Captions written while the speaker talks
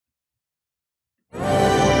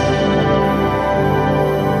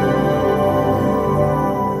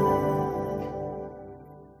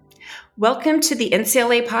Welcome to the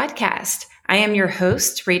NCLA podcast. I am your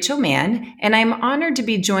host, Rachel Mann, and I'm honored to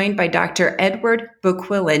be joined by Dr. Edward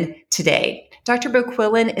Bouquillon today. Dr.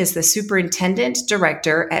 Bouquillon is the Superintendent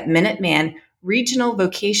Director at Minuteman Regional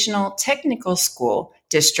Vocational Technical School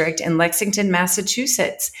District in Lexington,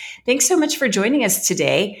 Massachusetts. Thanks so much for joining us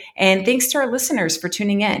today, and thanks to our listeners for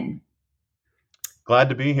tuning in. Glad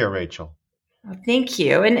to be here, Rachel. Well, thank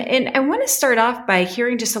you. And I want to start off by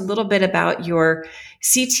hearing just a little bit about your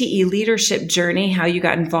CTE leadership journey, how you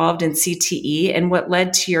got involved in CTE, and what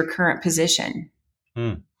led to your current position.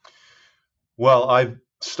 Well, I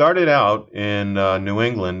started out in New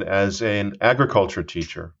England as an agriculture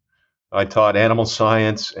teacher. I taught animal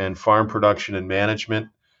science and farm production and management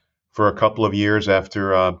for a couple of years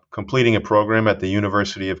after completing a program at the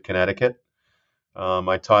University of Connecticut.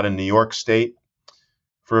 I taught in New York State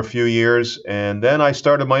for a few years, and then I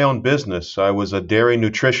started my own business. I was a dairy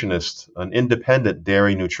nutritionist, an independent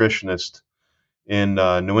dairy nutritionist in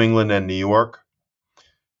New England and New York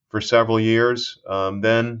for several years.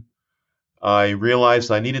 Then I realized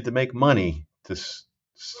I needed to make money to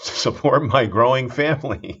support my growing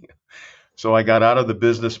family. So I got out of the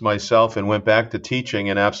business myself and went back to teaching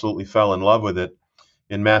and absolutely fell in love with it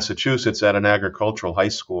in Massachusetts at an agricultural high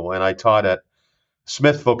school. And I taught at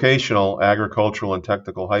Smith Vocational Agricultural and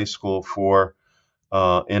Technical High School for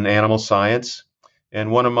in animal science.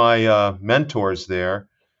 And one of my mentors there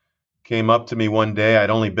came up to me one day.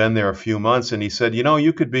 I'd only been there a few months, and he said,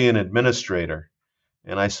 you could be an administrator.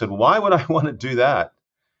 And I said, why would I want to do that?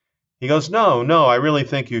 He goes, no, I really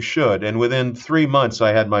think you should. And within 3 months,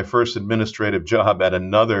 I had my first administrative job at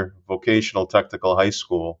another vocational technical high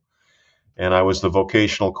school. And I was the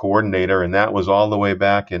vocational coordinator, and that was all the way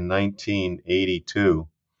back in 1982.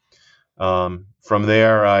 From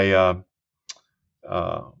there, I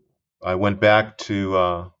went back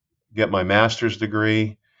to get my master's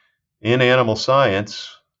degree in animal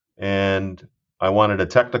science, and I wanted a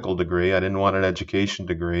technical degree. I didn't want an education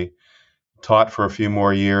degree. Taught for a few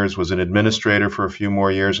more years, was an administrator for a few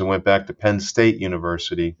more years, and went back to Penn State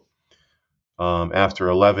University after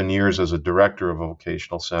 11 years as a director of a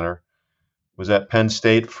vocational center. Was at Penn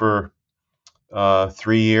State for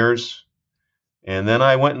 3 years. And then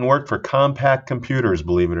I went and worked for Compaq Computers,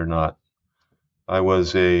 believe it or not. I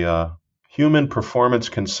was a human performance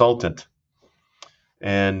consultant.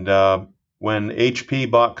 And when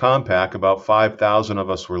HP bought Compaq, about 5,000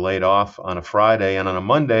 of us were laid off on a Friday. And on a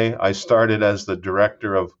Monday, I started as the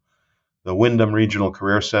director of the Windham Regional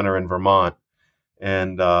Career Center in Vermont.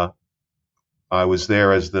 And I was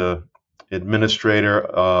there as the administrator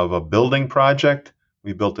of a building project.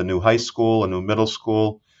 We built a new high school, a new middle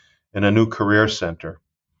school, and a new career center.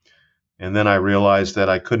 And then I realized that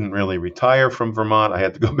I couldn't really retire from Vermont. I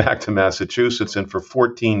had to go back to Massachusetts. And for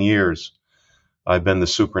 14 years, I've been the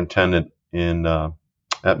superintendent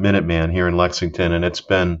at Minuteman here in Lexington. And it's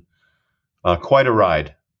been quite a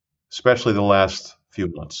ride, especially the last few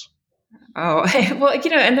months. Oh, well,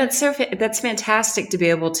 and that's fantastic to be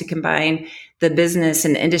able to combine the business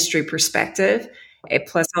and industry perspective,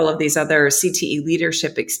 plus all of these other CTE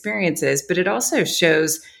leadership experiences. But it also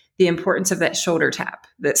shows the importance of that shoulder tap,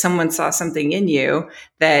 that someone saw something in you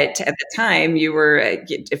that at the time you were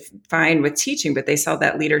fine with teaching, but they saw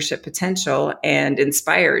that leadership potential and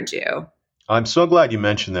inspired you. I'm so glad you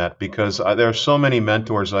mentioned that, because there are so many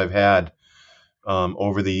mentors I've had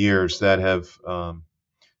over the years that have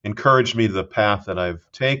encouraged me to the path that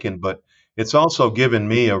I've taken, but it's also given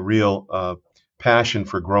me a real passion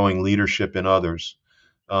for growing leadership in others,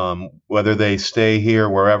 whether they stay here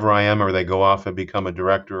wherever I am or they go off and become a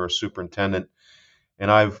director or superintendent. And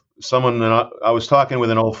I was talking with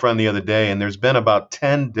an old friend the other day, and there's been about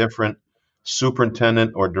 10 different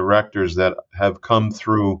superintendent or directors that have come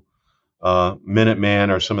through Minuteman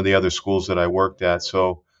or some of the other schools that I worked at.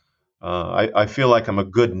 So I feel like I'm a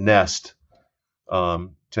good nest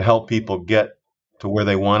to help people get to where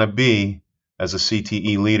they want to be as a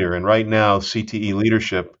CTE leader. And right now, CTE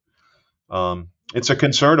leadership, it's a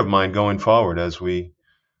concern of mine going forward as we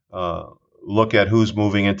look at who's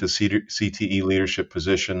moving into CTE leadership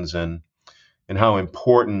positions and how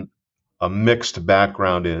important a mixed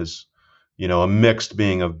background is, a mixed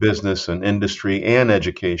being of business and industry and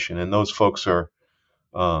education. And those folks are,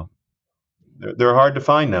 they're hard to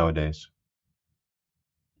find nowadays.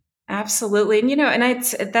 Absolutely.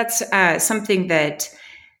 And that's something that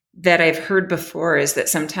I've heard before, is that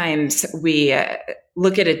sometimes we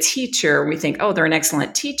look at a teacher and we think, oh, they're an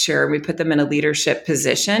excellent teacher. We put them in a leadership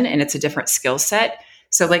position and it's a different skill set.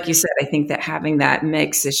 So like you said, I think that having that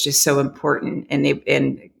mix is just so important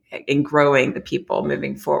in growing the people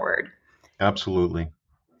moving forward. Absolutely.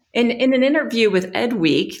 In an interview with Ed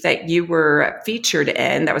Week that you were featured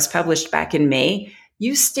in, that was published back in May,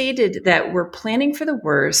 you stated that we're planning for the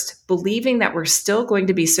worst, believing that we're still going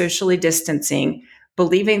to be socially distancing,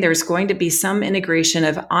 believing there's going to be some integration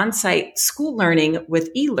of on site school learning with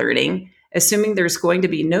e learning, assuming there's going to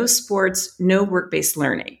be no sports, no work based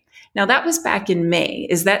learning. Now, that was back in May.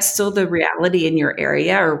 Is that still the reality in your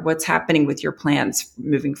area, or what's happening with your plans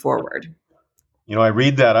moving forward? I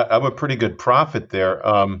read that. I'm a pretty good prophet there.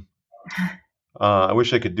 I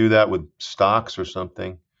wish I could do that with stocks or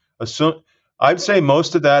something. Assume, I'd say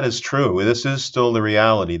most of that is true. This is still the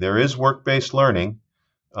reality. There is work-based learning.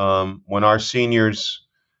 When our seniors,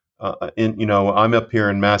 I'm up here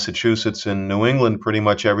in Massachusetts and New England, pretty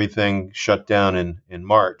much everything shut down in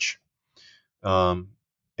March. Um,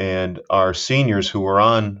 and our seniors who were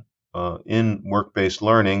on in work-based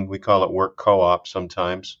learning, we call it work co-op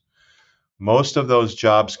sometimes, most of those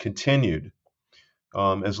jobs continued.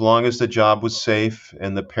 As long as the job was safe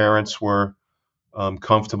and the parents were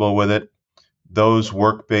comfortable with it, those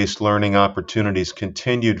work based learning opportunities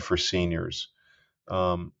continued for seniors.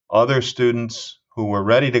 Other students who were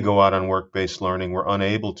ready to go out on work based learning were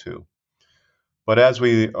unable to. But as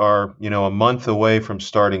we are, a month away from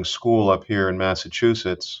starting school up here in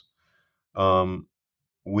Massachusetts, um,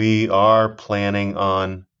 we are planning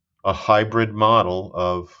on a hybrid model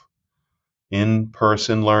of in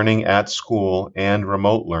person learning at school and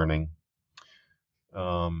remote learning.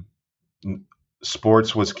 Um,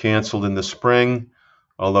 Sports was canceled in the spring,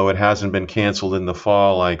 although it hasn't been canceled in the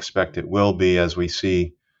fall. I expect it will be as we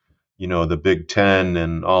see, the Big Ten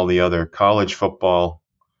and all the other college football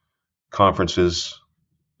conferences,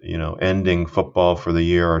 ending football for the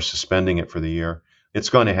year or suspending it for the year. It's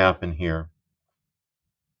going to happen here.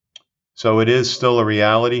 So it is still a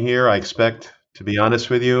reality here. I expect, to be honest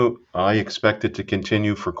with you, I expect it to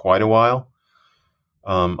continue for quite a while.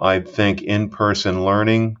 I think in-person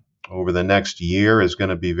learning over the next year is going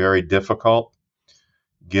to be very difficult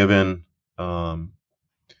given um,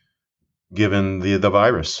 given the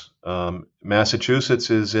virus. Massachusetts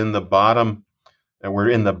is in the bottom, and we're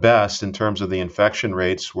in the best in terms of the infection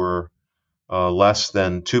rates. We're less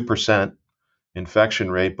than 2% infection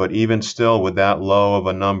rate, but even still, with that low of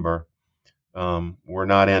a number, we're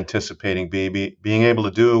not anticipating being able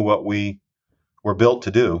to do what we were built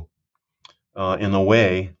to do in the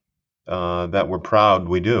way that we're proud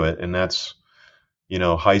we do it, and that's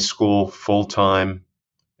high school full time,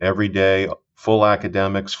 every day, full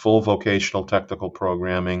academics, full vocational technical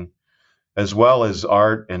programming, as well as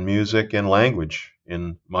art and music and language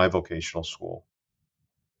in my vocational school.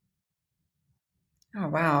 Oh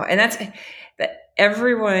wow! And that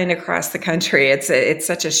everyone across the country. It's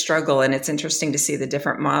such a struggle, and it's interesting to see the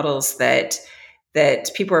different models that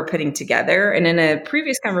people are putting together. And in a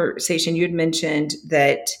previous conversation, you had mentioned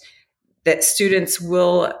that students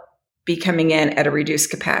will be coming in at a reduced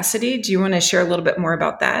capacity. Do you want to share a little bit more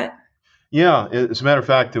about that? Yeah, as a matter of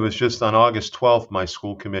fact, it was just on August 12th, my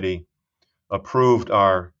school committee approved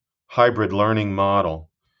our hybrid learning model.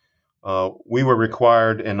 We were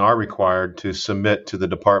required and are required to submit to the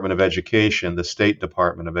Department of Education, the State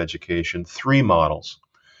Department of Education, three models.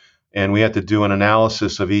 And we had to do an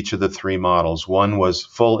analysis of each of the three models. One was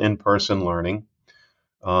full in person learning,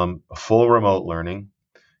 full remote learning,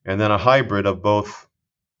 and then a hybrid of both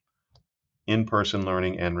in person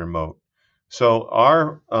learning and remote. So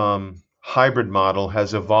our hybrid model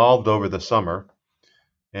has evolved over the summer.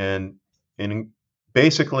 And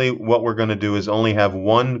basically, what we're going to do is only have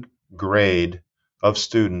one grade of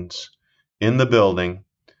students in the building,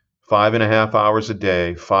 5.5 hours a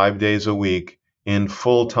day, 5 days a week, in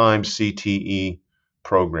full time CTE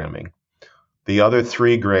programming. The other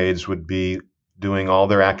three grades would be doing all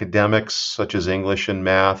their academics, such as English and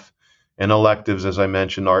math, and electives, as I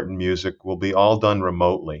mentioned, art and music, will be all done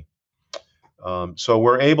remotely. So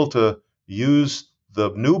we're able to use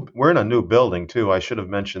we're in a new building too. I should have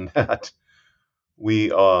mentioned that.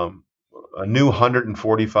 A new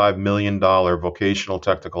 $145 million vocational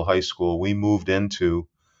technical high school we moved into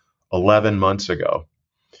 11 months ago.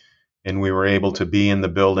 And we were able to be in the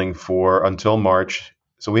building for until March.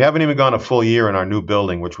 So we haven't even gone a full year in our new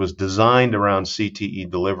building, which was designed around CTE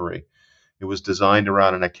delivery. It was designed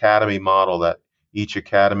around an academy model that each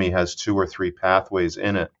academy has 2 or 3 pathways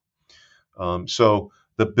in it. So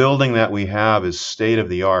the building that we have is state of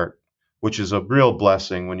the art, which is a real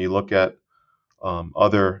blessing when you look at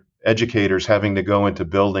other educators having to go into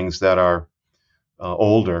buildings that are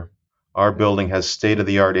older. Our building has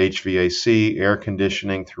state-of-the-art HVAC, air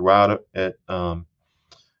conditioning throughout it, and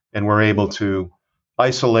we're able to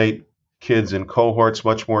isolate kids in cohorts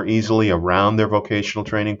much more easily around their vocational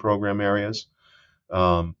training program areas.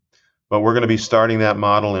 but we're going to be starting that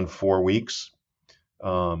model in 4 weeks.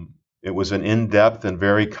 It was an in-depth and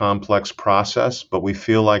very complex process, but we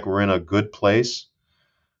feel like we're in a good place.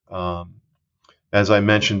 Um, as I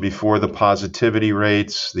mentioned before, the positivity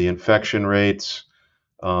rates, the infection rates,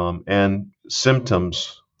 and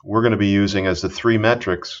symptoms we're going to be using as the three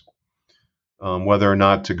metrics, whether or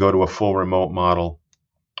not to go to a full remote model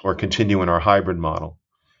or continue in our hybrid model.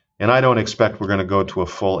 And I don't expect we're going to go to a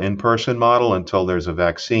full in-person model until there's a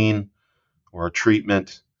vaccine or a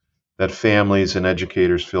treatment that families and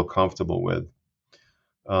educators feel comfortable with.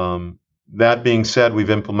 That being said, we've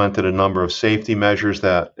implemented a number of safety measures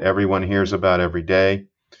that everyone hears about every day.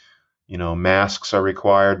 Masks are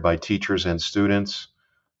required by teachers and students.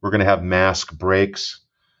 We're going to have mask breaks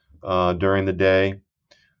during the day.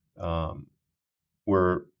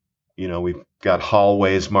 We've got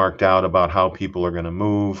hallways marked out about how people are going to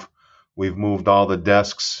move. We've moved all the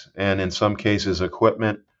desks and in some cases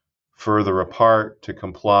equipment further apart to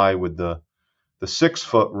comply with the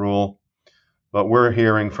 6-foot rule. But we're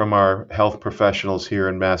hearing from our health professionals here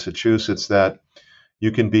in Massachusetts that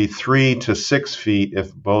you can be 3 to 6 feet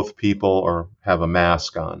if both people have a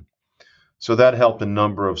mask on. So that helped a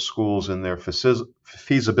number of schools in their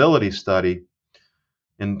feasibility study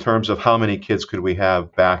in terms of how many kids could we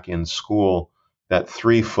have back in school. That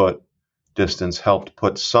 3-foot distance helped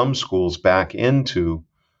put some schools back into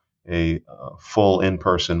a full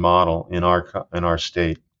in-person model in our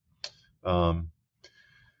state.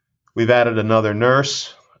 We've added another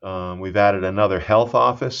nurse. We've added another health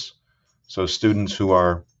office. So students who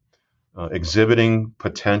are exhibiting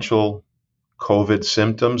potential COVID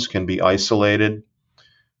symptoms can be isolated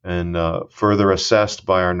and further assessed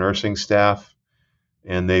by our nursing staff,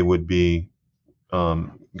 and they would be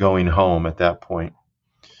going home at that point.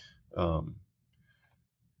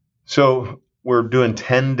 So we're doing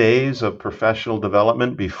 10 days of professional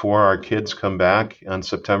development before our kids come back on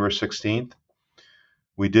September 16th.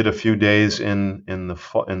 We did a few days in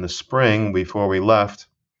the spring before we left,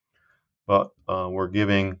 but we're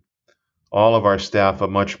giving all of our staff a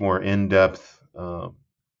much more in-depth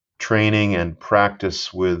training and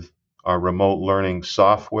practice with our remote learning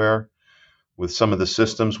software, with some of the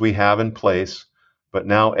systems we have in place. But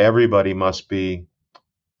now everybody must be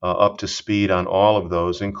up to speed on all of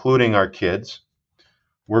those, including our kids.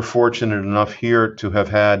 We're fortunate enough here to have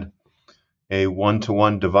had a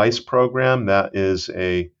one-to-one device program. That is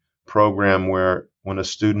a program where when a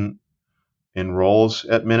student enrolls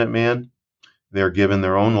at Minuteman, they're given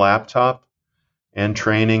their own laptop and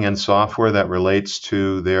training and software that relates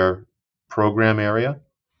to their program area.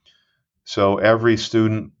 So every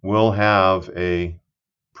student will have a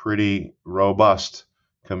pretty robust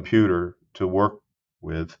computer to work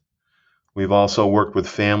with. We've also worked with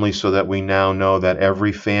families so that we now know that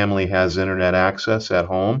every family has internet access at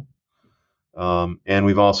home. And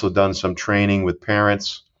we've also done some training with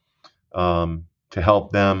parents to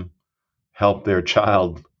help them help their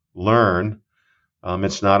child learn.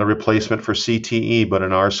 It's not a replacement for CTE, but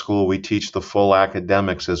in our school, we teach the full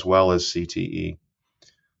academics as well as CTE.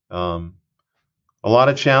 A lot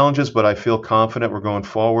of challenges, but I feel confident we're going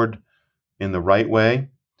forward in the right way,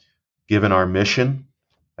 given our mission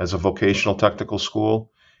as a vocational technical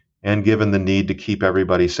school and given the need to keep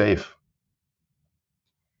everybody safe.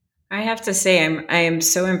 I have to say, I am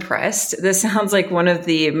so impressed. This sounds like one of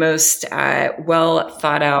the most well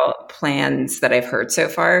thought out plans that I've heard so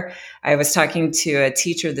far. I was talking to a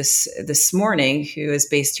teacher this morning who is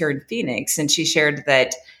based here in Phoenix, and she shared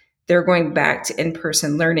that they're going back to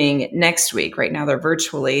in-person learning next week. Right now,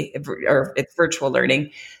 it's virtual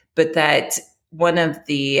learning, but that one of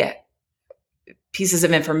the pieces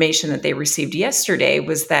of information that they received yesterday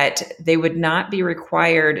was that they would not be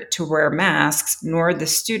required to wear masks, nor would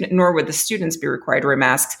the students be required to wear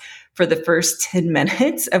masks for the first 10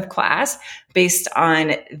 minutes of class based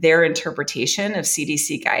on their interpretation of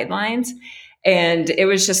CDC guidelines. And it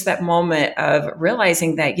was just that moment of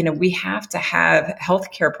realizing that, we have to have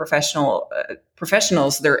healthcare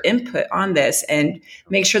professionals, their input on this, and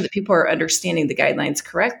make sure that people are understanding the guidelines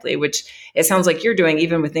correctly, which it sounds like you're doing,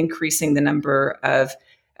 even with increasing the number of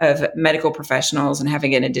medical professionals and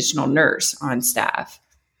having an additional nurse on staff.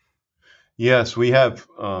 Yes, we have.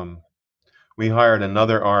 We hired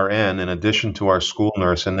another RN in addition to our school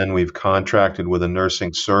nurse, and then we've contracted with a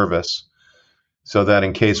nursing service so that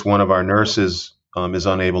in case one of our nurses is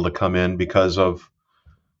unable to come in because of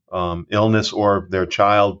illness or their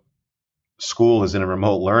child school is in a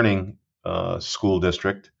remote learning school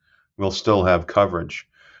district, we'll still have coverage.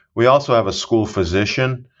 We also have a school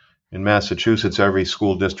physician. In Massachusetts, every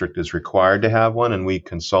school district is required to have one, and we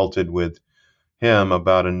consulted with him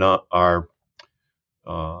about our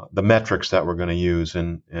the metrics that we're going to use,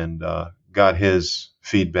 and got his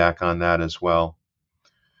feedback on that as well.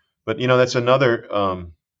 But that's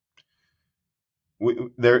another.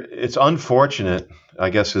 There, it's unfortunate,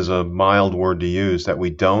 I guess, is a mild word to use, that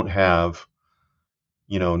we don't have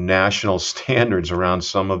national standards around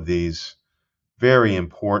some of these very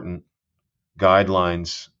important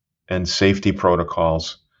guidelines and safety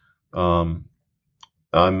protocols. Um,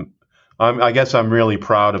 I'm, I guess I'm really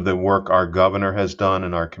proud of the work our governor has done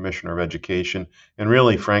and our commissioner of education, and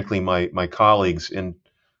really, frankly, my colleagues in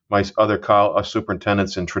my other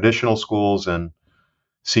superintendents in traditional schools and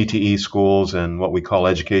CTE schools and what we call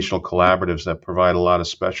educational collaboratives that provide a lot of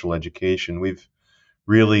special education. We've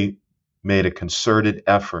really made a concerted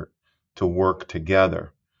effort to work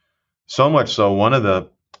together. So much so, one of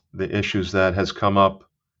the issues that has come up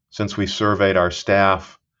since we surveyed our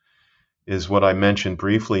staff is what I mentioned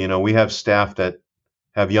briefly. We have staff that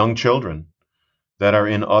have young children that are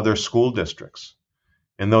in other school districts.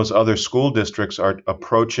 And those other school districts are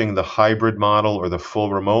approaching the hybrid model or the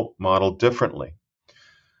full remote model differently.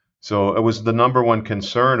 So it was the number one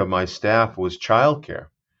concern of my staff was childcare.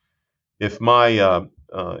 If my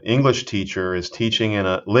English teacher is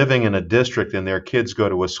living in a district and their kids go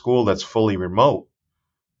to a school that's fully remote,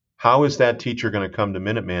 how is that teacher going to come to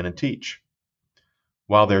Minuteman and teach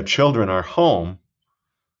while their children are home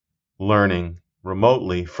learning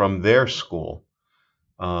remotely from their school?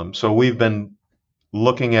 So we've been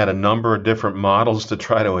looking at a number of different models to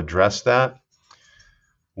try to address that.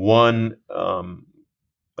 One,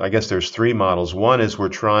 I guess there's three models. One is we're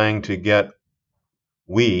trying to get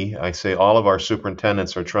I say all of our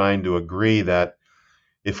superintendents are trying to agree that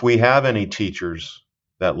if we have any teachers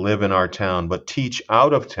that live in our town but teach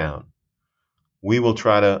out of town, we will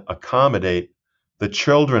try to accommodate the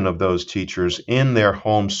children of those teachers in their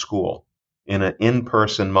home school in an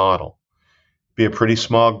in-person model. Be a pretty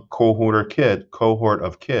small cohort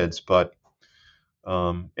of kids, but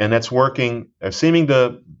and that's seeming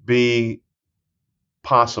to be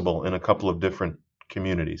possible in a couple of different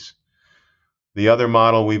communities. The other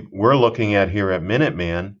model we're looking at here at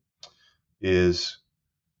Minuteman is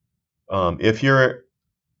if you're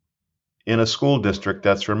in a school district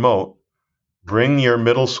that's remote, bring your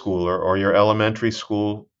middle schooler or your elementary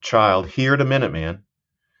school child here to Minuteman.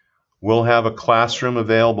 We'll have a classroom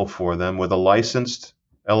available for them with a licensed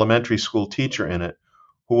elementary school teacher in it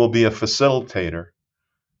who will be a facilitator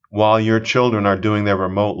while your children are doing their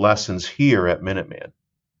remote lessons here at Minuteman.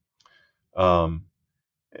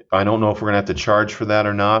 I don't know if we're going to have to charge for that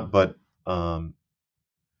or not, but and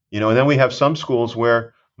then we have some schools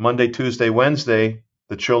where Monday, Tuesday, Wednesday,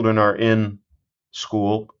 the children are in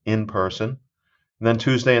school in person, and then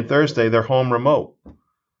Tuesday and Thursday they're home remote.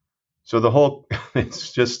 So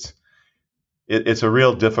it's just it's a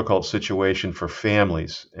real difficult situation for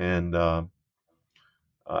families, and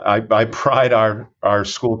I pride our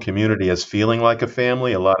school community as feeling like a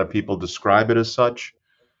family. A lot of people describe it as such.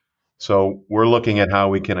 So we're looking at how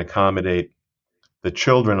we can accommodate the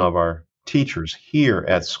children of our teachers here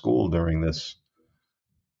at school during this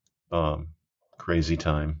crazy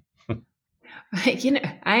time. I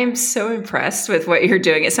am so impressed with what you're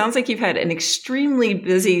doing. It sounds like you've had an extremely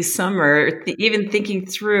busy summer, even thinking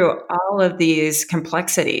through all of these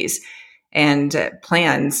complexities and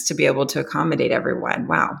plans to be able to accommodate everyone.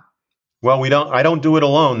 Wow. Well, I don't do it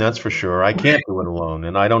alone, that's for sure. I can't do it alone,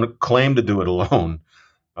 and I don't claim to do it alone.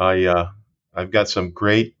 I've got some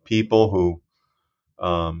great people who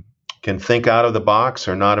can think out of the box,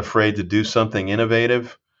 are not afraid to do something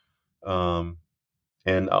innovative.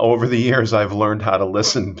 And over the years, I've learned how to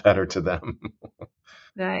listen better to them.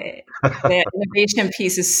 That innovation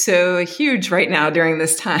piece is so huge right now during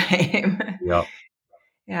this time. Yeah.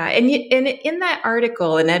 Yeah, and in that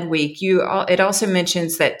article in Ed Week, it also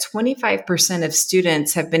mentions that 25% of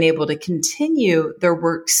students have been able to continue their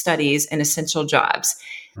work studies and essential jobs.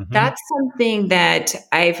 Mm-hmm. That's something that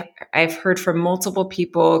I've heard from multiple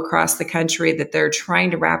people across the country that they're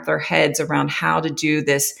trying to wrap their heads around how to do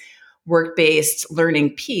this work-based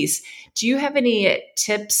learning piece. Do you have any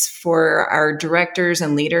tips for our directors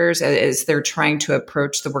and leaders as they're trying to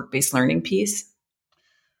approach the work-based learning piece?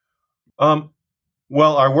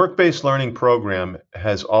 Well, our work-based learning program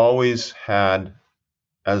has always had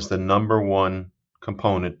as the number one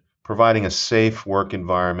component providing a safe work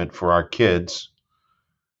environment for our kids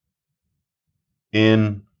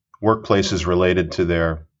in workplaces related to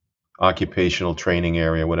their occupational training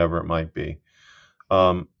area, whatever it might be.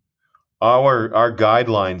 Our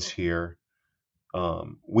guidelines here,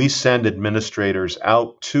 we send administrators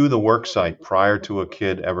out to the work site prior to a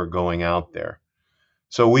kid ever going out there.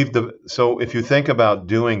 So if you think about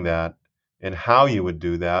doing that, and how you would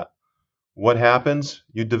do that, what happens?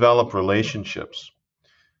 You develop relationships.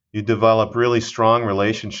 You develop really strong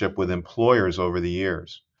relationship with employers over the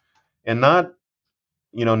years. And not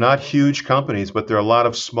huge companies, but there are a lot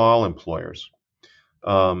of small employers.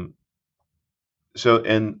 Um,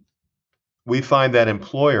 and we find that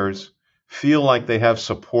employers feel like they have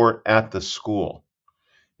support at the school.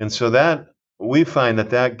 And so that we find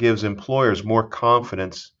that gives employers more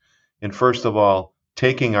confidence in, first of all,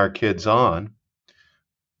 taking our kids on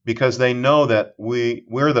because they know that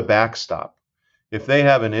we're the backstop. If they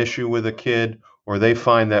have an issue with a kid or they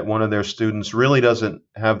find that one of their students really doesn't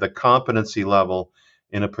have the competency level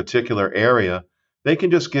in a particular area, they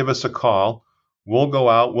can just give us a call. We'll go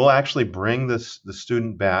out, we'll actually bring the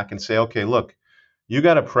student back and say, okay, look, you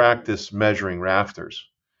got to practice measuring rafters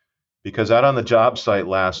because out on the job site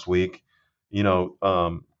last week,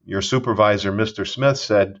 your supervisor, Mr. Smith,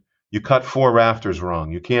 said, you cut 4 rafters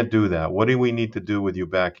wrong. You can't do that. What do we need to do with you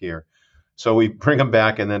back here? So we bring them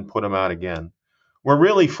back and then put them out again. We're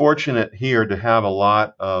really fortunate here to have a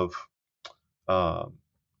lot of, uh,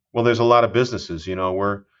 there's a lot of businesses.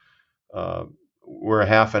 Uh, we're a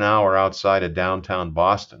half an hour outside of downtown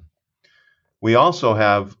Boston. We also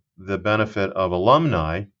have the benefit of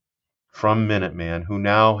alumni from Minuteman who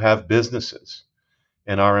now have businesses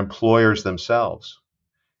and are employers themselves.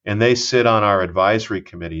 And they sit on our advisory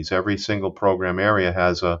committees. Every single program area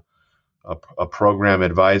has a program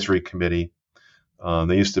advisory committee.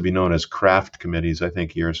 They used to be known as craft committees, I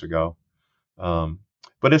think, years ago. Um,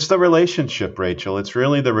 but it's the relationship, Rachel. It's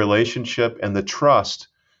really the relationship and the trust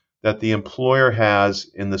that the employer has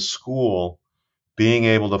in the school being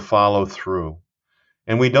able to follow through.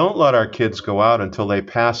 And we don't let our kids go out until they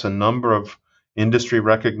pass a number of industry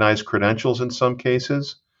recognized credentials in some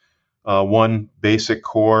cases. One basic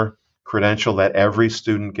core credential that every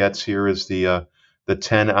student gets here is the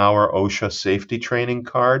 10-hour OSHA safety training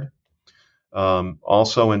card.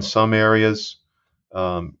 Also, in some areas,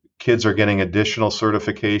 kids are getting additional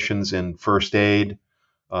certifications in first aid,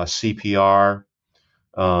 CPR,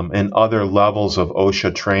 and other levels of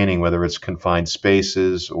OSHA training, whether it's confined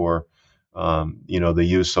spaces or the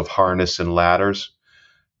use of harness and ladders.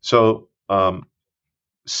 So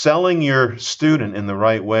selling your student in the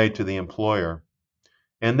right way to the employer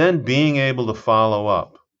and then being able to follow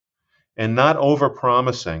up and not over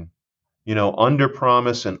promising, under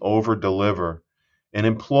promise and over deliver. And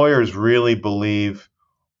employers really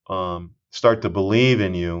start to believe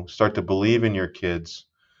in you, start to believe in your kids.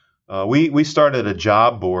 We started a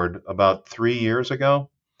job board about 3 years ago,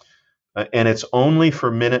 and it's only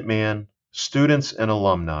for Minuteman students and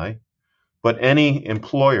alumni, but any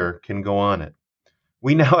employer can go on it.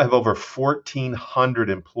 We now have over 1,400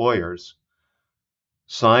 employers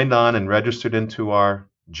signed on and registered into our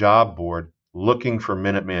job board looking for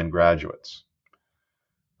Minuteman graduates.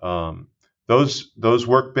 Um, those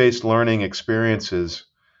work-based learning experiences,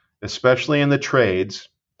 especially in the trades,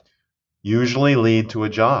 usually lead to a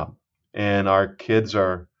job. And our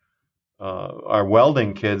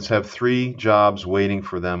welding kids have 3 jobs waiting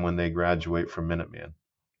for them when they graduate from Minuteman.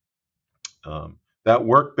 That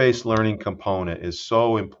work-based learning component is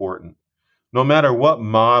so important. No matter what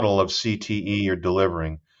model of CTE you're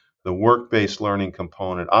delivering, the work-based learning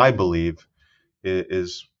component, I believe,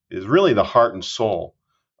 is really the heart and soul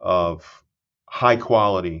of high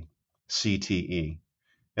quality CTE.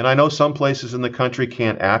 And I know some places in the country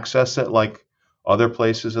can't access it like other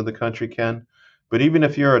places in the country can. But even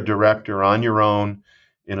if you're a director on your own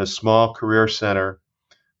in a small career center,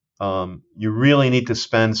 you really need to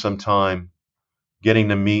spend some time getting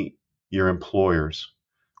to meet your employers,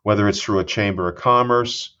 whether it's through a chamber of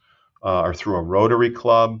commerce or through a Rotary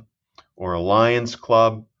Club or a Lions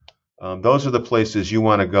Club. Those are the places you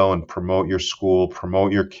want to go and promote your school,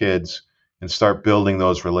 promote your kids, and start building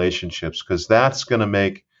those relationships because that's going to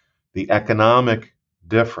make the economic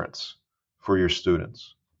difference for your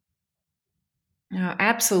students. Oh,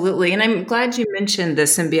 absolutely. And I'm glad you mentioned the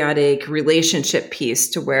symbiotic relationship piece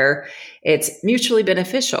to where it's mutually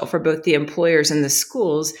beneficial for both the employers and the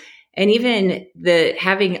schools. And even the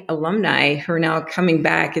having alumni who are now coming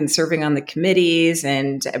back and serving on the committees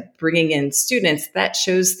and bringing in students, that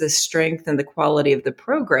shows the strength and the quality of the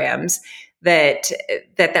programs that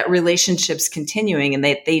relationship's continuing and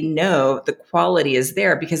that they know the quality is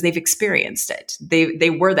there because they've experienced it. They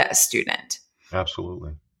were that student.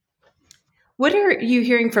 Absolutely. What are you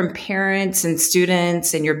hearing from parents and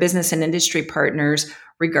students and your business and industry partners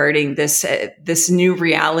regarding this new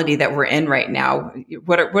reality that we're in right now?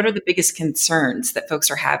 What are the biggest concerns that folks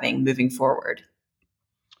are having moving forward?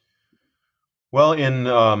 Well,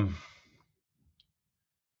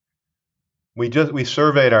 We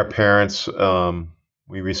surveyed our parents.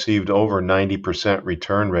 We received over 90%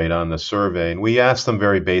 return rate on the survey, and we asked them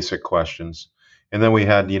very basic questions. And then we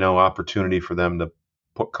had, opportunity for them to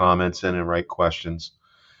put comments in and write questions.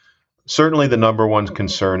 Certainly, the number one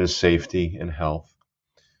concern is safety and health.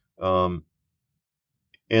 Um,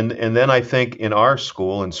 and then I think in our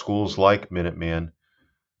school and schools like Minuteman,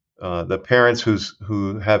 the parents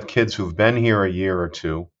who have kids who've been here a year or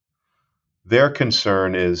two, their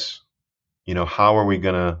concern is, how are we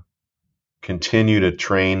going to continue to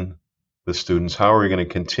train the students? How are we going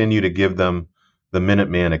to continue to give them the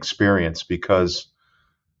Minuteman experience? Because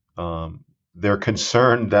they're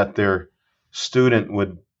concerned that their student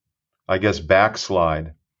would, I guess,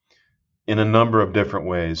 backslide in a number of different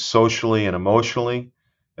ways, socially and emotionally,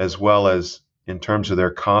 as well as in terms of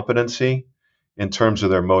their competency, in terms of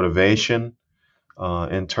their motivation,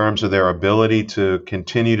 in terms of their ability to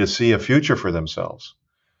continue to see a future for themselves.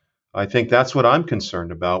 I think that's what I'm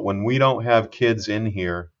concerned about when we don't have kids in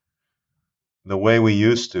here the way we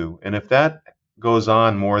used to. And if that goes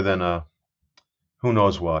on more than who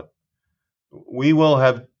knows what, we will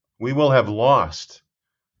have lost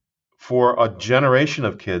for a generation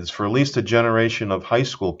of kids, for at least a generation of high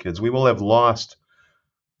school kids, we will have lost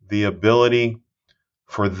the ability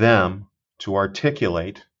for them to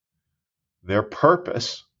articulate their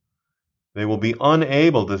purpose. They will be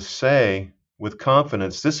unable to say with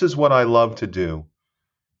confidence, this is what I love to do.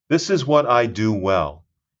 This is what I do well.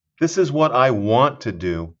 This is what I want to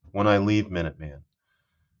do when I leave Minuteman.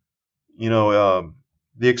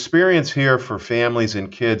 The experience here for families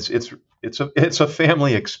and kids, it's a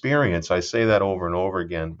family experience. I say that over and over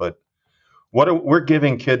again, but we're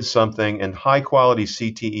giving kids something, and high quality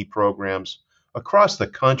CTE programs across the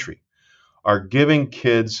country are giving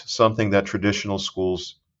kids something that traditional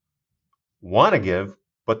schools want to give,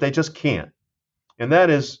 but they just can't. And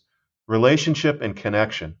that is relationship and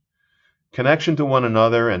connection to one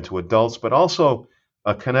another and to adults, but also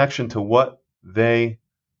a connection to what they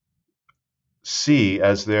see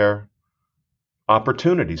as their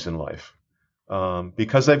opportunities in life,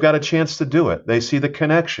 because they've got a chance to do it. They see the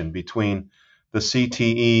connection between the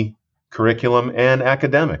CTE curriculum and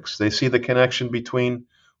academics. They see the connection between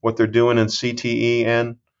what they're doing in CTE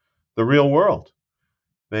and the real world.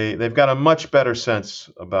 They've got a much better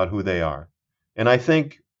sense about who they are. And I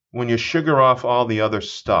think when you sugar off all the other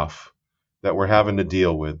stuff that we're having to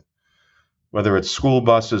deal with, whether it's school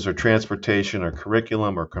buses or transportation or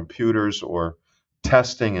curriculum or computers or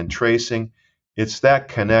testing and tracing, it's that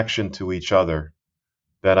connection to each other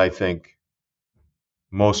that I think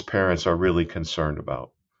most parents are really concerned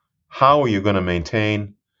about. How are you going to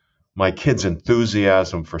maintain my kids'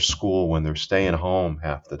 enthusiasm for school when they're staying home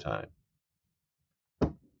half the time?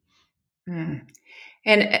 Mm.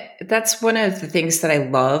 And that's one of the things that I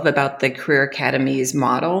love about the Career Academy's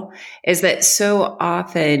model is that so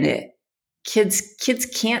often kids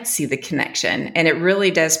can't see the connection, and it really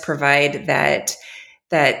does provide that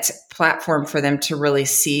platform for them to really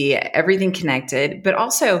see everything connected. But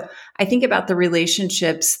also, I think about the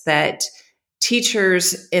relationships that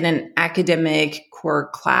teachers in an academic core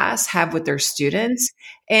class have with their students.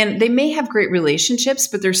 And they may have great relationships,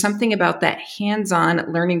 but there's something about that hands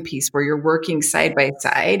on learning piece where you're working side by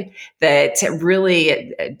side that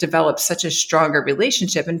really develops such a stronger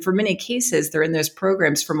relationship. And for many cases, they're in those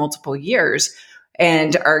programs for multiple years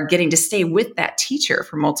and are getting to stay with that teacher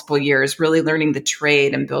for multiple years, really learning the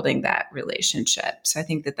trade and building that relationship. So I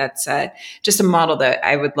think that that's just a model that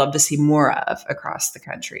I would love to see more of across the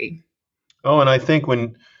country. Oh, and I think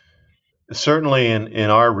certainly in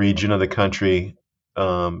our region of the country,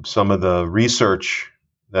 some of the research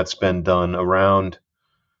that's been done around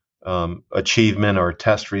achievement or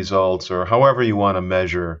test results or however you want to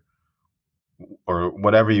measure or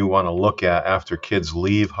whatever you want to look at after kids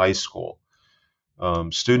leave high school.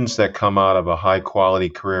 Students that come out of a high quality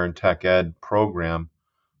career and tech ed program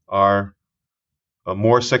are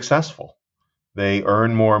more successful. They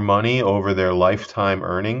earn more money over their lifetime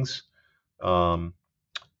earnings.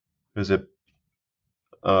 There's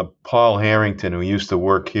Paul Harrington, who used to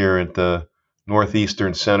work here at the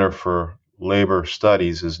Northeastern Center for Labor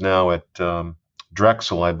Studies, is now at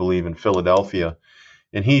Drexel, I believe, in Philadelphia.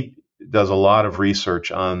 And he does a lot of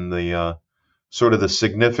research on the sort of the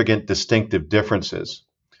significant distinctive differences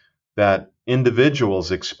that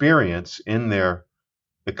individuals experience in their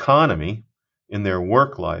economy, in their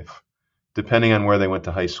work life, depending on where they went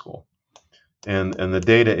to high school. And the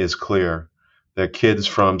data is clear that kids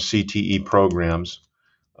from CTE programs,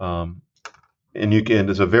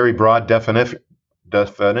 there's a very broad definition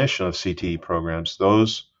of CTE programs.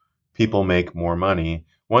 Those people make more money.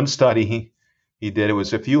 One study He did. It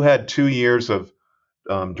was if you had 2 years of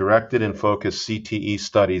directed and focused CTE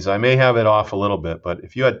studies. I may have it off a little bit, but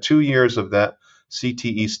if you had 2 years of that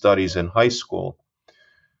CTE studies in high school,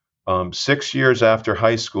 6 years after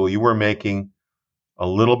high school, you were making a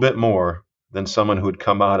little bit more than someone who had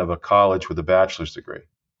come out of a college with a bachelor's degree.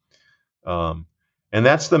 Um, and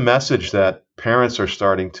that's the message that parents are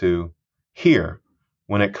starting to hear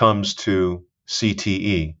when it comes to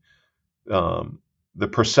CTE. The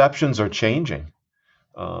perceptions are changing.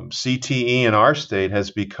 CTE in our state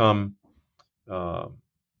has become uh,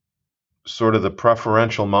 sort of the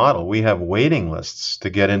preferential model. We have waiting lists to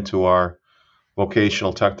get into our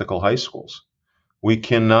vocational technical high schools. We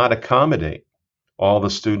cannot accommodate all the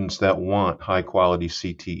students that want high quality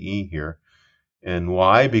CTE here. And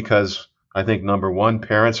why? Because I think number one,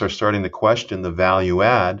 parents are starting to question the value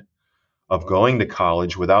add of going to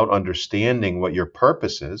college without understanding what your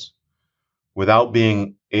purpose is, without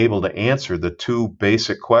being able to answer the two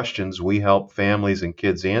basic questions we help families and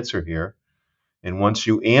kids answer here. And once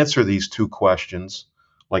you answer these two questions,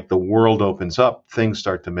 like the world opens up, things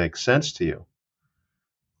start to make sense to you.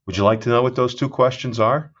 Would you like to know what those two questions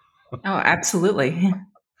are? Oh, absolutely.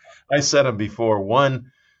 I said them before.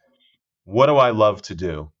 One, what do I love to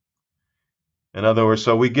do? In other words,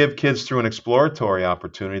 so we give kids through an exploratory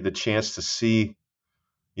opportunity the chance to see,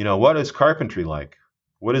 what is carpentry like?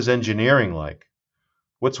 What is engineering like?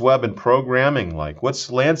 What's web and programming like?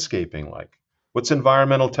 What's landscaping like? What's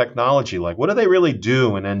environmental technology like? What do they really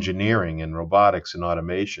do in engineering and robotics and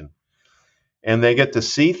automation? And they get to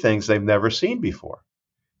see things they've never seen before.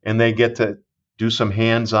 And they get to do some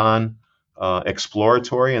hands-on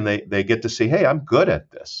exploratory, and they get to see, hey, I'm good at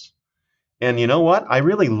this. And you know what? I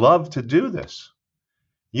really love to do this.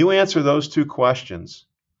 You answer those two questions,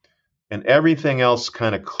 and everything else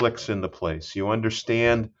kind of clicks into place. You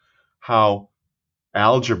understand how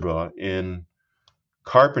algebra in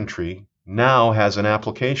carpentry now has an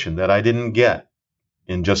application that I didn't get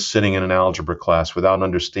in just sitting in an algebra class without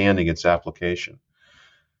understanding its application.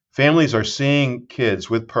 Families are seeing kids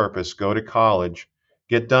with purpose go to college,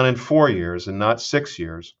 get done in 4 years and not 6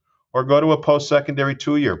 years, or go to a post-secondary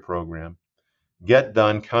 2-year program, get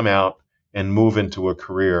done, come out, and move into a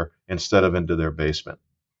career instead of into their basement.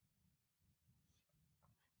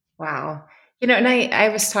 Wow. And I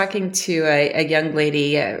was talking to a young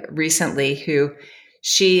lady recently who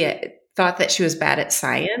she thought that she was bad at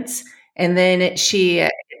science. And then she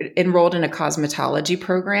enrolled in a cosmetology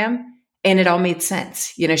program and it all made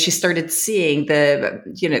sense. She started seeing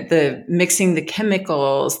the mixing the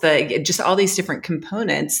chemicals, just all these different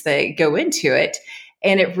components that go into it.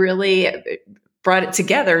 And it really brought it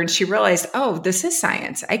together and she realized, oh, this is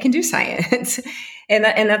science. I can do science.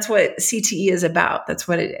 And that's what CTE is about. That's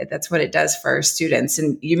what it does for our students.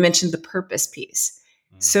 And you mentioned the purpose piece.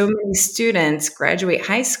 So many students graduate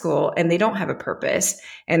high school and they don't have a purpose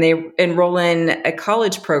and they enroll in a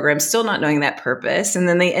college program still not knowing that purpose. And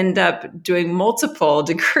then they end up doing multiple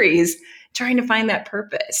degrees trying to find that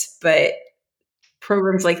purpose. But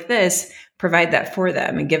programs like this provide that for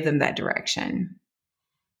them and give them that direction.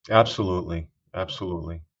 Absolutely.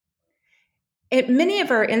 Absolutely. Many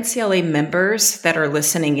of our NCLA members that are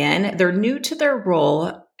listening in, they're new to their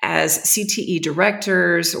role as CTE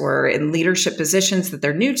directors or in leadership positions that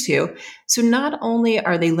they're new to. So not only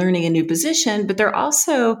are they learning a new position, but they're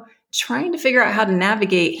also trying to figure out how to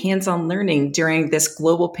navigate hands-on learning during this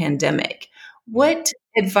global pandemic. What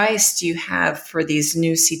advice do you have for these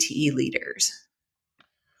new CTE leaders?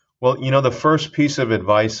 Well, the first piece of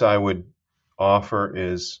advice I would offer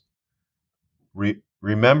is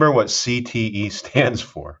remember what CTE stands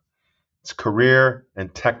for. It's career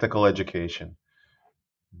and technical education.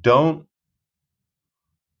 Don't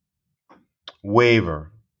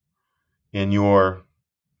waver in your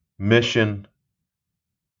mission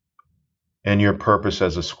and your purpose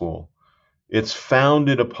as a school. It's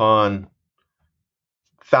founded upon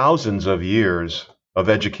thousands of years of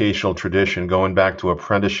educational tradition going back to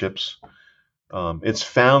apprenticeships. It's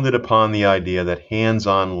founded upon the idea that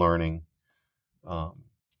hands-on learning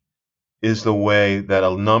is the way that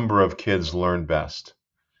a number of kids learn best.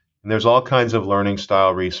 And there's all kinds of learning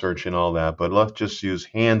style research and all that, but let's just use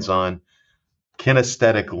hands-on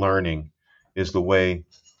kinesthetic learning is the way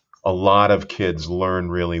a lot of kids learn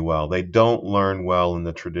really well. They don't learn well in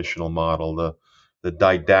the traditional model, the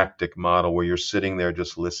didactic model where you're sitting there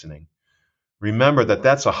just listening. Remember that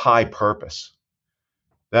that's a high purpose.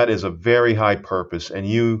 That is a very high purpose, and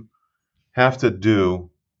you have to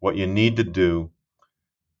do what you need to do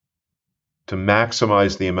to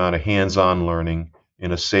maximize the amount of hands-on learning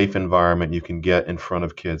in a safe environment you can get in front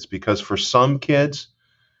of kids. Because for some kids,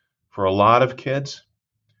 for a lot of kids,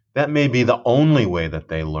 that may be the only way that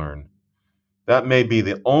they learn. That may be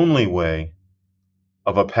the only way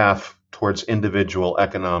of a path towards individual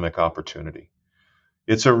economic opportunity.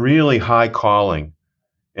 It's a really high calling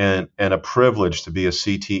and a privilege to be a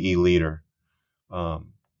CTE leader.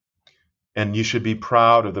 Um, and you should be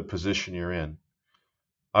proud of the position you're in.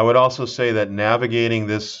 I would also say that navigating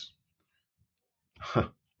this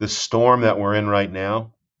storm that we're in right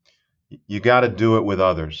now, you got to do it with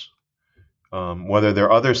others. Whether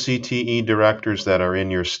they're other CTE directors that are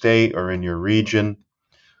in your state or in your region,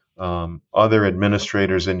 other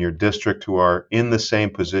administrators in your district who are in the same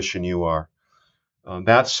position you are.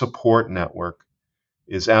 That support network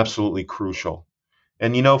is absolutely crucial.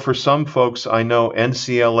 And for some folks, I know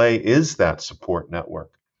NCLA is that support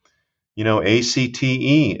network.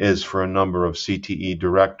 ACTE is for a number of CTE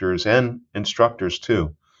directors and instructors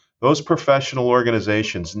too. Those professional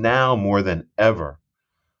organizations now more than ever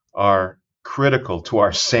are critical to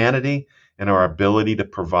our sanity and our ability to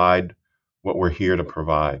provide what we're here to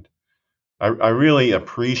provide. I really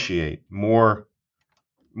appreciate more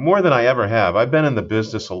than I ever have. I've been in the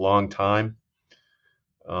business a long time,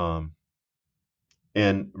 um,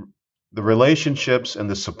 and the relationships and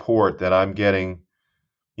the support that I'm getting,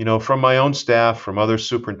 from my own staff, from other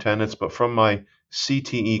superintendents, but from my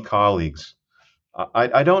CTE colleagues,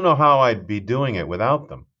 I don't know how I'd be doing it without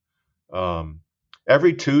them. Um,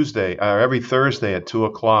 every Tuesday or every Thursday at 2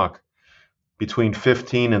 o'clock, between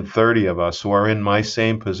 15 and 30 of us who are in my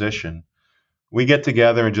same position, we get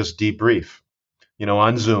together and just debrief,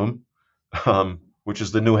 on Zoom, which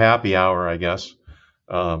is the new happy hour, I guess.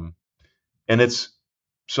 Um, and it's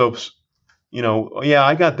so, yeah,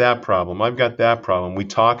 I got that problem. I've got that problem. We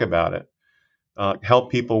talk about it,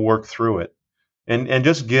 help people work through it, and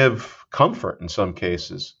just give comfort in some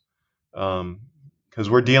cases. Because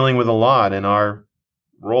we're dealing with a lot in our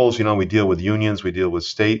roles. We deal with unions, we deal with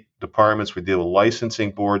state departments, we deal with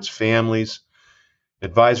licensing boards, families,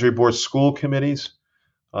 advisory boards, school committees.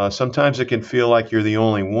 Sometimes it can feel like you're the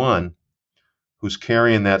only one who's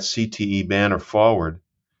carrying that CTE banner forward.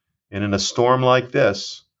 And in a storm like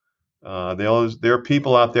this, there are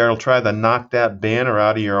people out there who'll try to knock that banner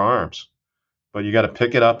out of your arms. But you got to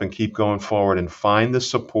pick it up and keep going forward and find the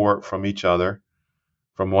support from each other,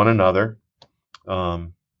 from one another.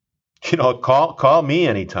 Um, call me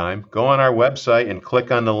anytime. Go on our website and click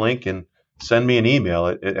on the link and send me an email.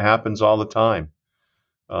 It happens all the time.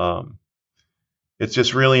 Um, it's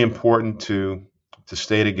just really important to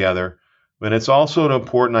stay together. But it's also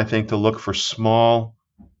important, I think, to look for small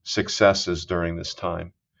successes during this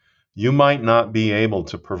time. You might not be able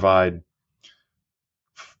to provide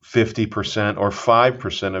 50% or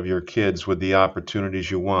 5% of your kids with the opportunities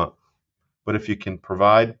you want. But if you can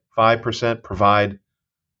provide 5%, provide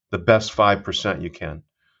the best 5% you can.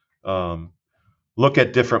 Look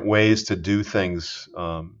at different ways to do things.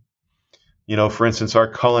 For instance, our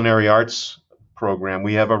culinary arts program,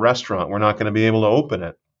 we have a restaurant. We're not going to be able to open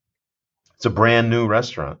it. It's a brand new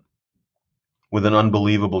restaurant with an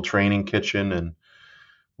unbelievable training kitchen, and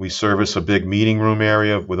we service a big meeting room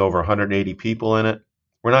area with over 180 people in it.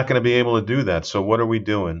 We're not going to be able to do that. So what are we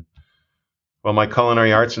doing? Well, my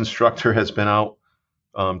culinary arts instructor has been out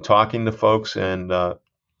talking to folks, and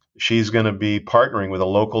she's going to be partnering with a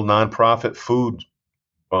local nonprofit food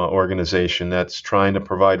organization that's trying to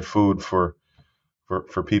provide food for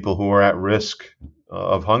people who are at risk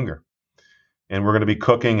of hunger. And we're going to be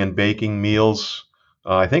cooking and baking meals,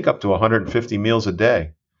 I think up to 150 meals a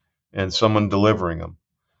day, and someone delivering them.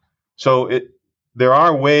 So there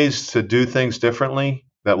are ways to do things differently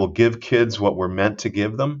that will give kids what we're meant to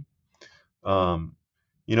give them.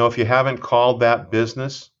 If you haven't called that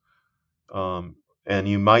business, and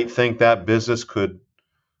you might think that business could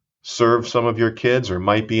serve some of your kids or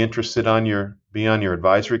might be interested be on your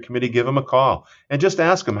advisory committee, give them a call and just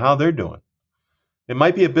ask them how they're doing. It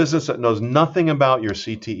might be a business that knows nothing about your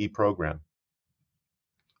CTE program,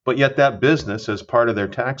 but yet that business, as part of their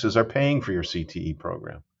taxes, are paying for your CTE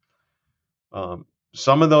program.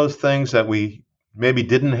 Some of those things that we maybe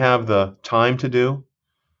didn't have the time to do,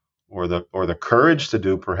 or the courage to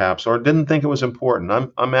do, perhaps, or didn't think it was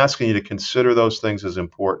important. I'm asking you to consider those things as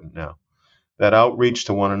important now. That outreach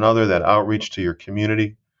to one another, that outreach to your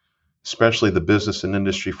community, especially the business and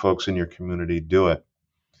industry folks in your community, do it.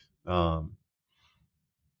 Because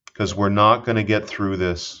we're not going to get through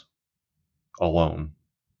this alone.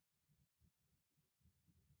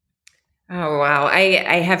 Oh wow!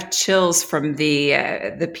 I have chills from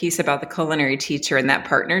the piece about the culinary teacher and that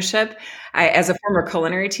partnership. As a former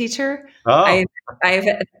culinary teacher, Oh, I I've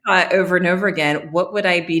thought over and over again, what would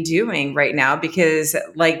I be doing right now? Because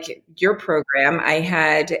like your program, I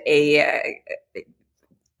had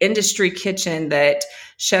industry kitchen that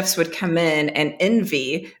chefs would come in and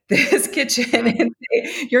envy this kitchen and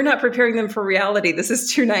say, "You're not preparing them for reality. This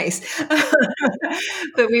is too nice."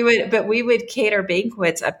 But we would cater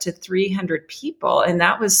banquets up to 300 people, and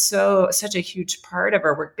that was such a huge part of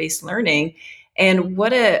our work-based learning. And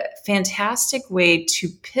what a fantastic way to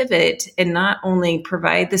pivot and not only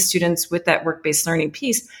provide the students with that work-based learning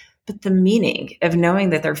piece, but the meaning of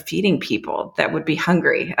knowing that they're feeding people that would be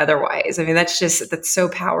hungry otherwise. I mean, that's so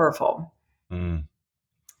powerful. Mm.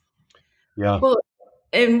 Yeah. Well,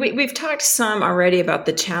 and we've talked some already about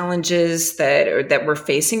the challenges that we're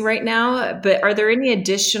facing right now, but are there any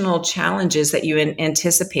additional challenges that you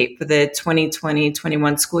anticipate for the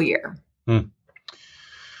 2020-21 school year? Mm.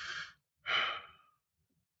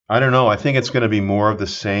 I don't know. I think it's going to be more of the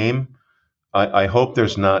same. I hope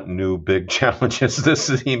there's not new big challenges. This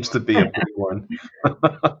seems to be a big one.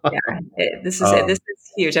 Yeah, this is it. This um,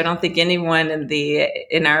 is huge. I don't think anyone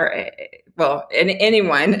in our well,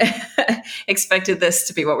 anyone expected this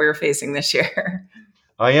to be what we were facing this year.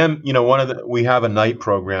 I am, we have a night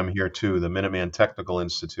program here too, the Minuteman Technical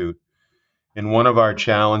Institute. And one of our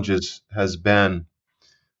challenges has been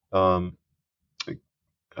um,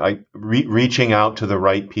 reaching out to the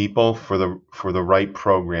right people for the right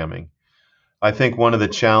programming. I think one of the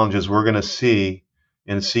challenges we're going to see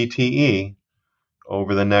in CTE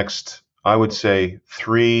over the next, I would say,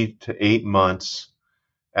 3 to 8 months,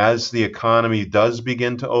 as the economy does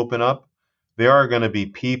begin to open up, there are going to be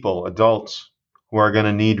people, adults, who are going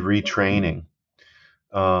to need retraining.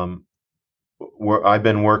 Um, I've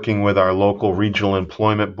been working with our local regional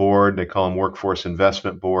employment board. They call them workforce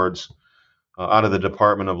investment boards, out of the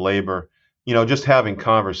Department of Labor, just having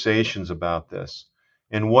conversations about this.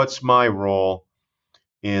 And what's my role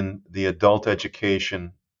in the adult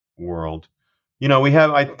education world?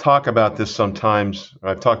 I talk about this sometimes, or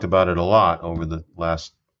I've talked about it a lot over the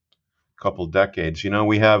last couple decades.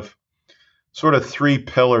 We have sort of three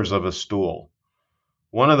pillars of a stool.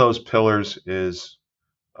 One of those pillars is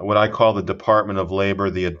what I call the Department of Labor,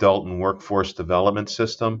 the Adult and Workforce Development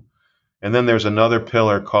System. And then there's another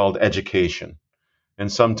pillar called education. And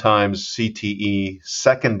sometimes CTE,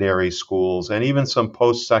 secondary schools, and even some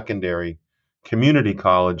post secondary community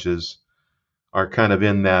colleges are kind of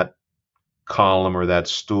in that column or that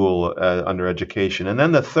stool under education. And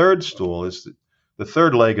then the third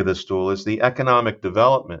leg of the stool is the economic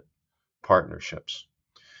development partnerships.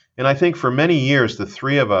 And I think for many years, the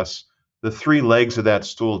three of us, the three legs of that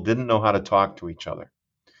stool, didn't know how to talk to each other.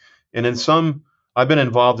 And I've been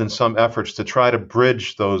involved in some efforts to try to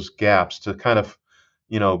bridge those gaps, to kind of,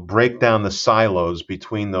 break down the silos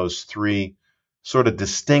between those three sort of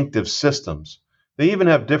distinctive systems. They even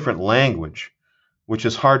have different language, which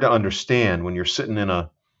is hard to understand when you're sitting in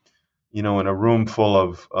a room full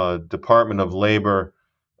of Department of Labor,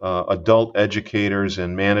 adult educators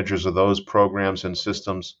and managers of those programs and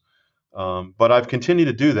systems. But I've continued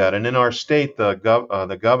to do that. And in our state,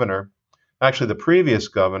 the governor, actually the previous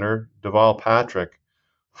governor, Deval Patrick,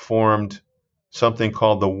 formed something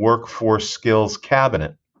called the Workforce Skills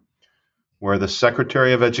Cabinet, where the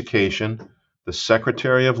Secretary of Education, the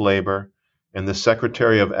Secretary of Labor, and the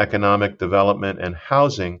Secretary of Economic Development and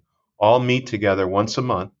Housing all meet together once a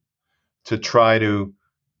month to try to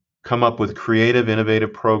come up with creative,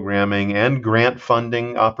 innovative programming and grant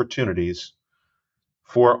funding opportunities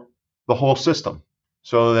for the whole system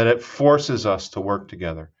so that it forces us to work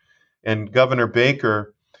together. And Governor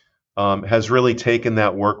Baker has really taken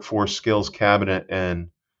that workforce skills cabinet and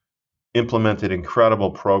implemented incredible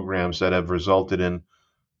programs that have resulted in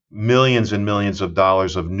millions and millions of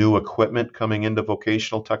dollars of new equipment coming into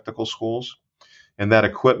vocational technical schools. And that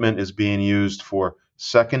equipment is being used for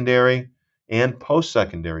secondary and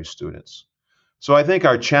post-secondary students. So I think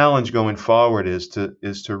our challenge going forward is to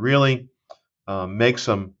really make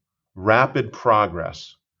some rapid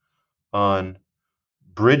progress on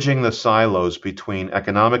bridging the silos between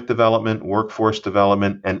economic development, workforce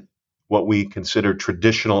development, and what we consider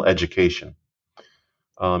traditional education.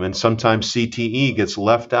 And sometimes CTE gets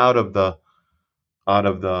left out of the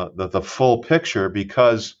full picture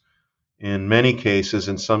because in many cases,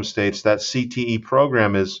 in some states, that CTE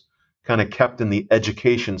program is kind of kept in the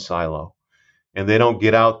education silo. And they don't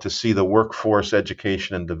get out to see the workforce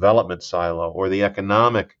education and development silo or the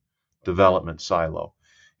economic development silo.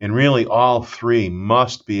 And really, all three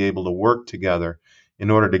must be able to work together in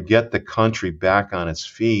order to get the country back on its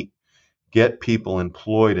feet, get people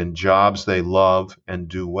employed in jobs they love and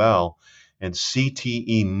do well. And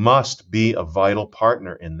CTE must be a vital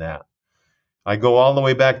partner in that. I go all the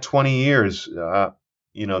way back 20 years, to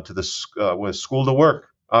the with School to Work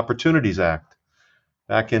Opportunities Act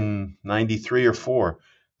back in 93 or 4.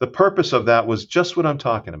 the purpose of that was just what I'm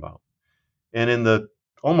talking about. And in the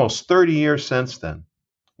almost 30 years since then,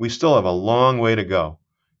 we still have a long way to go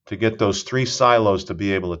to get those three silos to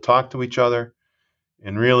be able to talk to each other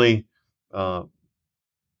and really uh,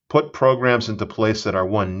 put programs into place that are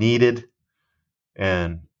one needed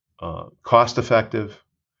and cost effective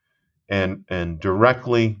and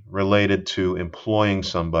directly related to employing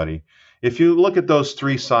somebody. If you look at those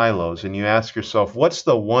three silos and you ask yourself, what's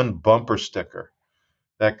the one bumper sticker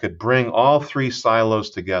that could bring all three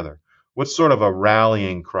silos together? What's sort of a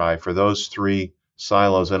rallying cry for those three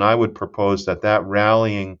silos? And I would propose that that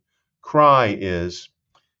rallying cry is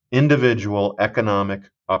individual economic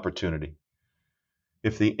opportunity.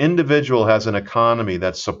 If the individual has an economy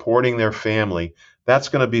that's supporting their family, that's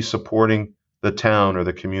going to be supporting the town or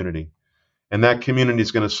the community. And that community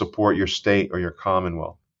is going to support your state or your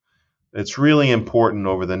commonwealth. It's really important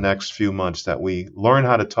over the next few months that we learn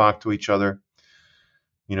how to talk to each other.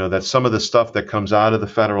 You know, that some of the stuff that comes out of the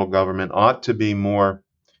federal government ought to be more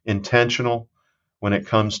intentional when it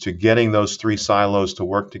comes to getting those three silos to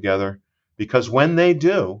work together. Because when they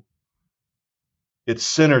do, it's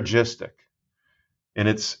synergistic and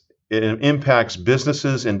it impacts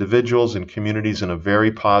businesses, individuals, and communities in a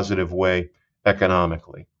very positive way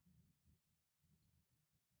economically.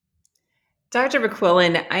 Dr.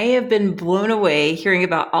 McQuillan, I have been blown away hearing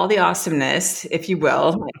about all the awesomeness, if you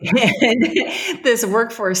will, and this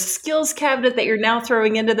workforce skills cabinet that you're now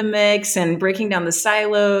throwing into the mix and breaking down the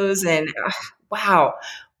silos. And wow,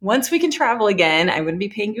 once we can travel again, I'm going to be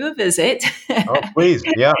paying you a visit. Oh, please.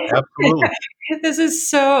 Yeah, absolutely. This is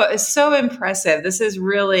so impressive. This is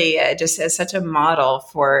really just such a model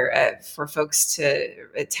for folks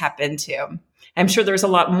to tap into. I'm sure there's a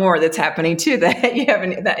lot more that's happening too that you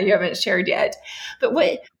haven't shared yet. But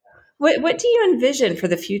what do you envision for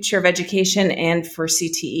the future of education and for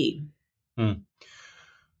CTE? Hmm.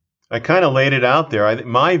 I kind of laid it out there. I think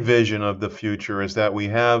my vision of the future is that we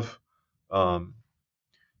have, um,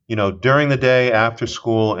 during the day, after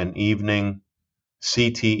school, and evening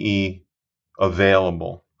CTE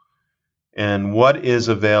available. And what is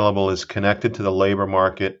available is connected to the labor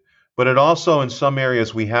market, but it also, in some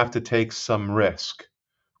areas, we have to take some risk.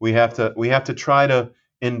 We have to try to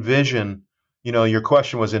envision. Your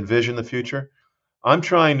question was envision the future. I'm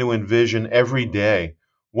trying to envision every day,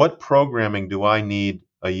 what programming do I need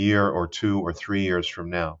a year or 2 or 3 years from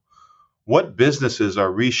now? What businesses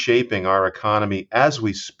are reshaping our economy as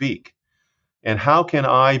we speak? And how can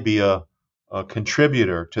I be a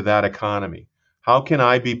contributor to that economy? How can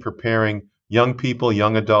I be preparing young people,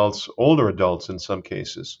 young adults, older adults in some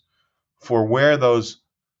cases, for where those,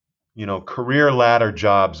 career ladder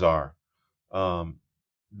jobs are? Um,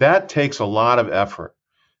 that takes a lot of effort.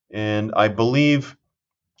 And I believe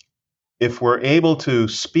if we're able to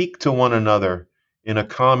speak to one another in a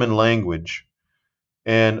common language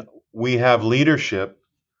and we have leadership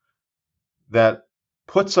that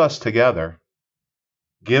puts us together,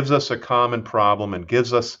 gives us a common problem, and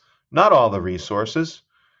gives us not all the resources,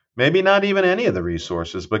 maybe not even any of the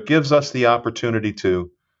resources, but gives us the opportunity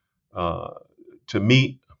uh, to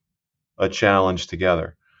meet a challenge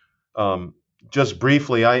together. Um, just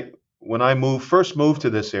briefly, when I first moved to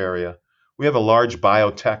this area, we have a large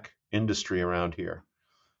biotech industry around here.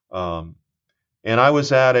 Um, And I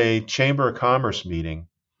was at a Chamber of Commerce meeting,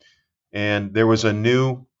 and there was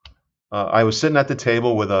I was sitting at the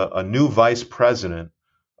table with a new vice president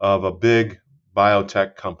of a big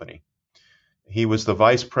biotech company. He was the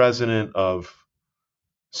vice president of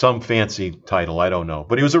some fancy title, I don't know.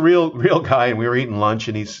 But he was a real guy, and we were eating lunch,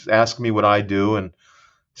 and he's asking me what I do. And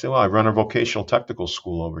I said, well, I run a vocational technical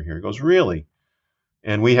school over here. He goes, really?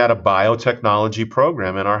 And we had a biotechnology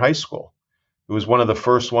program in our high school. It was one of the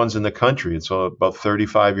first ones in the country. It's about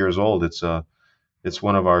 35 years old. It's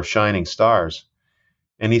one of our shining stars.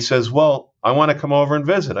 And he says, well, I want to come over and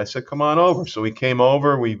visit. I said, come on over. So we came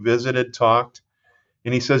over, we visited, talked.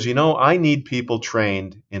 And he says, I need people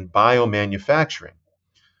trained in biomanufacturing,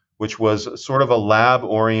 which was sort of a lab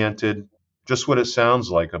oriented, just what it sounds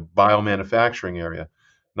like, a biomanufacturing area,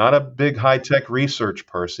 not a big high tech research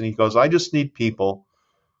person. He goes, I just need people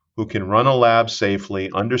who can run a lab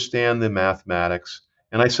safely, understand the mathematics.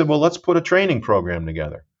 And I said, well, let's put a training program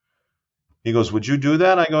together. He goes, would you do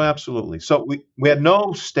that? I go, absolutely. So we had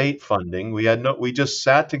no state funding. We just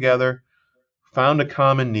sat together, found a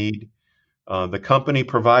common need. The company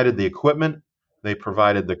provided the equipment, they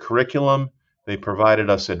provided the curriculum, they provided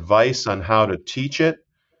us advice on how to teach it.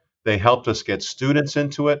 They helped us get students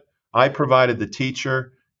into it. I provided the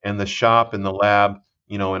teacher and the shop and the lab,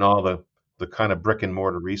 and all the kind of brick and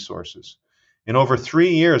mortar resources. In over 3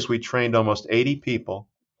 years, we trained almost 80 people.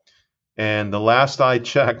 And the last I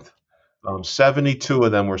checked, 72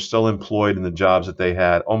 of them were still employed in the jobs that they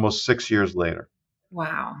had almost 6 years later.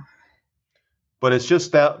 Wow. But it's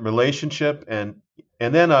just that relationship, and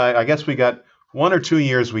then I guess we got 1 or 2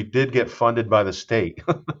 years we did get funded by the state,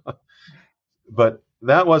 but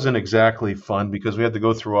that wasn't exactly fun because we had to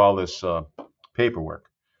go through all this paperwork.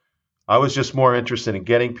 I was just more interested in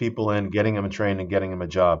getting people in, getting them trained, and getting them a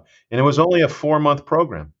job. And it was only a 4 month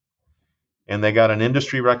program. And they got an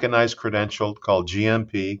industry recognized credential called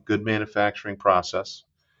GMP, Good Manufacturing Process.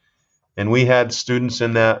 And we had students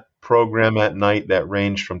in that program at night that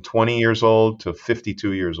ranged from 20 years old to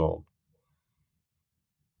 52 years old.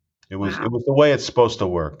 Wow. It was the way it's supposed to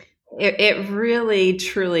work. It really,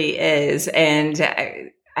 truly is. And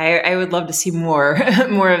I would love to see more,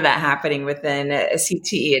 more of that happening within a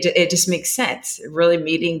CTE. It just makes sense, really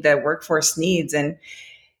meeting the workforce needs and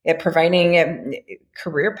providing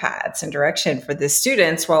career paths and direction for the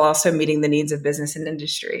students while also meeting the needs of business and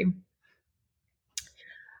industry.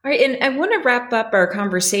 All right, and I want to wrap up our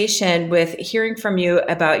conversation with hearing from you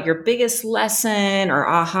about your biggest lesson or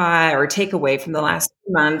aha or takeaway from the last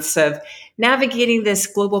 2 months of navigating this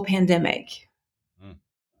global pandemic. Mm.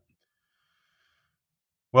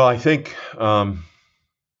 Well, I think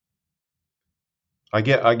I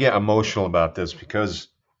get emotional about this because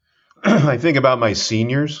I think about my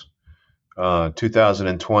seniors.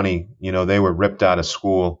 2020, they were ripped out of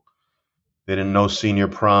school. They didn't know senior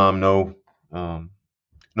prom, um,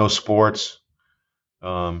 no sports,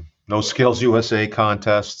 no Skills USA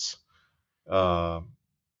contests. Uh,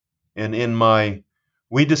 and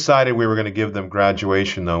we decided we were going to give them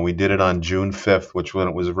graduation, though. We did it on June 5th, which when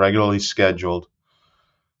it was regularly scheduled.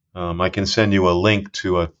 I can send you a link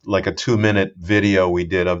to a 2-minute video we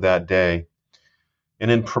did of that day. And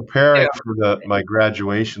in preparing for my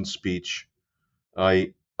graduation speech,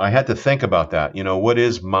 I had to think about that. What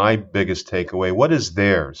is my biggest takeaway? What is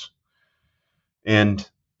theirs? And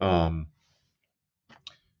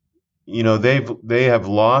they have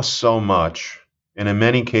lost so much, and in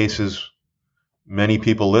many cases, many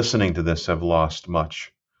people listening to this have lost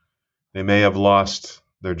much. They may have lost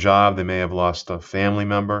their job, they may have lost a family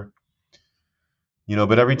member.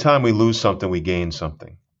 But every time we lose something, we gain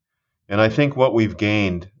something. And I think what we've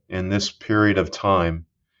gained in this period of time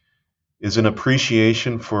is an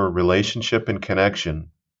appreciation for relationship and connection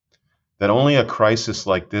that only a crisis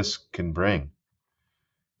like this can bring.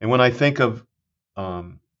 And when I think of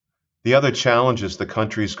the other challenges the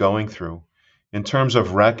country's going through in terms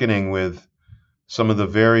of reckoning with some of the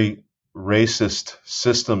very racist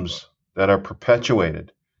systems that are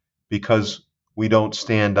perpetuated because we don't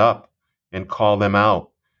stand up and call them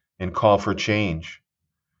out and call for change.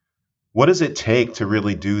 What does it take to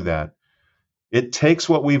really do that? It takes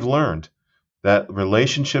what we've learned, that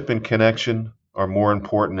relationship and connection are more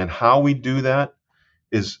important. And how we do that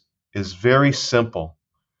is very simple,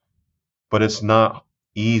 but it's not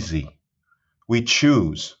easy. We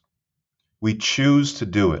choose. We choose to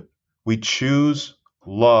do it. We choose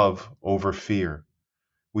love over fear.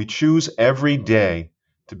 We choose every day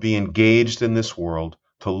to be engaged in this world,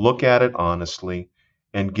 to look at it honestly,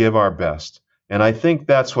 and give our best. And I think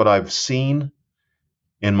that's what I've seen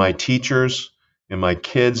in my teachers, in my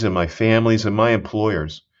kids, in my families, and my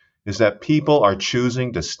employers, is that people are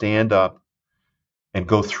choosing to stand up and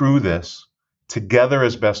go through this together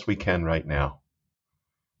as best we can right now.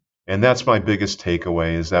 And that's my biggest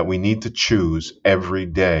takeaway, is that we need to choose every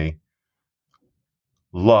day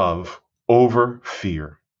love over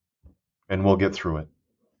fear, and we'll get through it.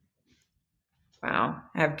 Wow,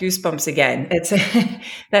 I have goosebumps again. It's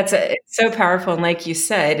it's so powerful, and like you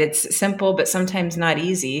said, it's simple but sometimes not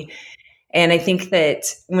easy. And I think that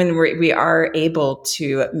when we are able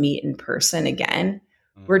to meet in person again,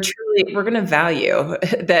 we're going to value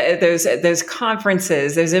those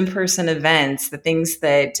conferences, those in person events, the things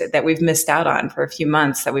that we've missed out on for a few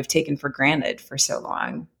months that we've taken for granted for so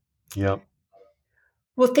long. Yep.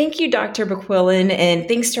 Well, thank you, Dr. Bouquillon, and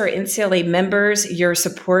thanks to our NCLA members. Your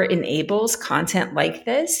support enables content like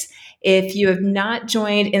this. If you have not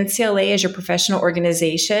joined NCLA as your professional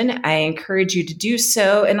organization, I encourage you to do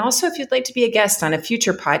so. And also, if you'd like to be a guest on a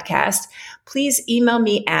future podcast, please email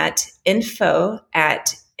me at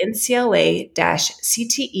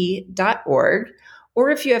info@ncla-cte.org. Or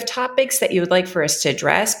if you have topics that you would like for us to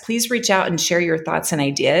address, please reach out and share your thoughts and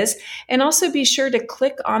ideas. And also be sure to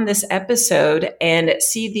click on this episode and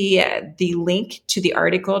see the link to the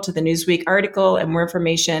article, to the Newsweek article, and more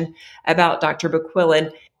information about Dr.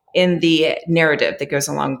 Bouquillon in the narrative that goes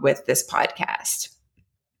along with this podcast.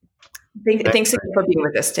 Thanks again for being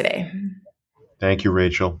with us today. Thank you,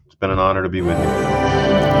 Rachel. It's been an honor to be with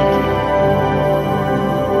you.